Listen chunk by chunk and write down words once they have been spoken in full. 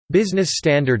Business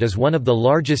Standard is one of the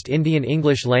largest Indian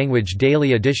English-language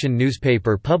daily edition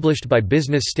newspaper published by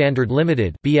Business Standard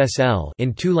Limited (BSL)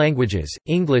 in two languages,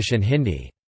 English and Hindi.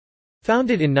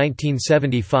 Founded in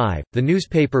 1975, the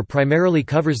newspaper primarily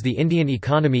covers the Indian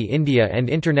economy, India and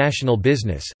international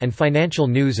business, and financial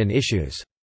news and issues.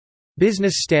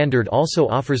 Business Standard also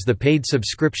offers the paid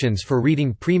subscriptions for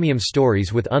reading premium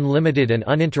stories with unlimited and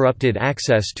uninterrupted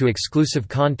access to exclusive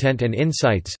content and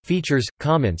insights, features,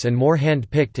 comments and more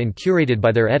hand-picked and curated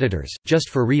by their editors, just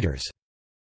for readers.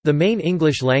 The main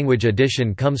English-language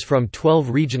edition comes from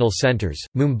 12 regional centres: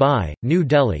 Mumbai, New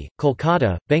Delhi,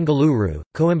 Kolkata, Bengaluru,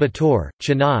 Coimbatore,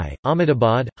 Chennai,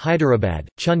 Ahmedabad, Hyderabad,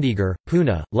 Chandigarh,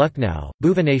 Pune, Lucknow,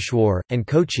 Bhubaneswar, and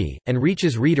Kochi, and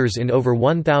reaches readers in over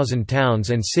 1,000 towns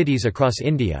and cities across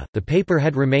India. The paper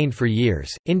had remained for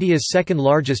years India's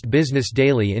second-largest business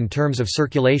daily in terms of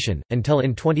circulation, until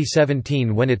in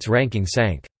 2017 when its ranking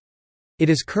sank. It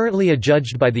is currently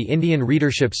adjudged by the Indian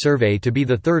Readership Survey to be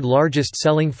the third largest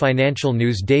selling financial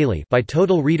news daily by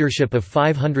total readership of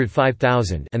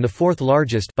 505,000 and the fourth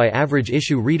largest by average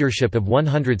issue readership of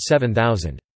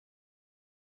 107,000.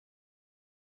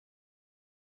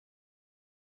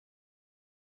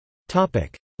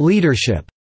 Topic: Leadership.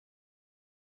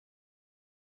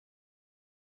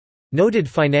 Noted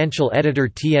financial editor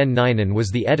T. N. Nayanan was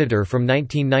the editor from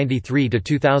 1993 to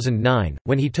 2009,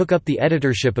 when he took up the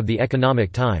editorship of the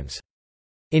Economic Times.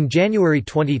 In January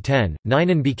 2010,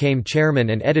 Nayanan became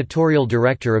chairman and editorial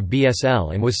director of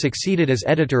BSL and was succeeded as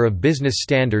editor of Business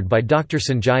Standard by Dr.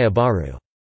 Sanjaya Baru.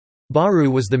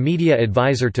 Baru was the media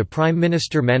advisor to Prime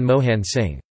Minister Manmohan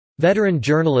Singh. Veteran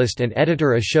journalist and editor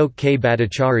Ashok K.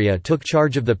 Bhattacharya took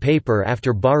charge of the paper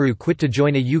after Baru quit to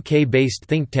join a UK-based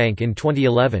think tank in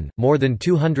 2011. More than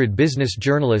 200 business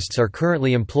journalists are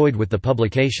currently employed with the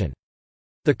publication.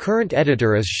 The current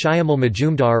editor is Shyamal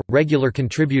Majumdar. Regular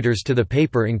contributors to the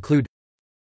paper include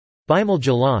Bimal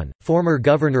Jalan, former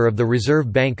Governor of the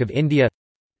Reserve Bank of India;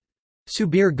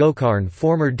 Subir Gokarn,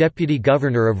 former Deputy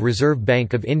Governor of Reserve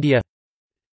Bank of India;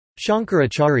 Shankar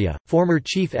Acharya, former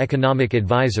Chief Economic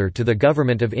Advisor to the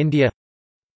Government of India;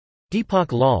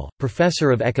 Deepak Lal, Professor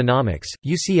of Economics,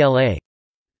 UCLA;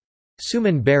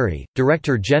 Suman Berry,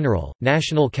 Director General,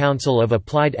 National Council of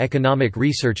Applied Economic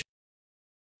Research;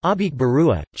 Abhik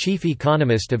Barua, Chief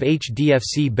Economist of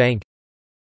HDFC Bank;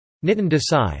 Nitin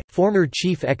Desai, former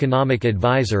Chief Economic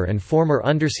Advisor and former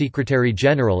Undersecretary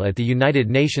General at the United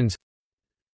Nations;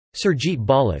 Surjit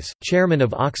Balas, Chairman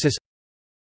of Oxis;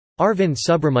 Arvind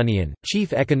Subramanian,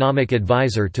 Chief Economic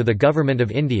Advisor to the Government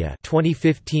of India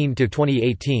 2015 to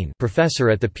 2018, Professor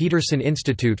at the Peterson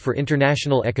Institute for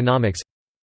International Economics;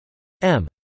 M.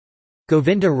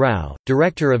 Govinda Rao,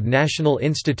 Director of National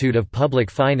Institute of Public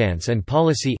Finance and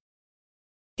Policy;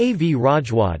 A. V.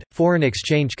 Rajwad, Foreign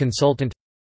Exchange Consultant;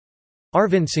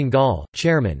 Arvind Singhal,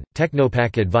 Chairman,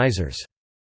 Technopak Advisors.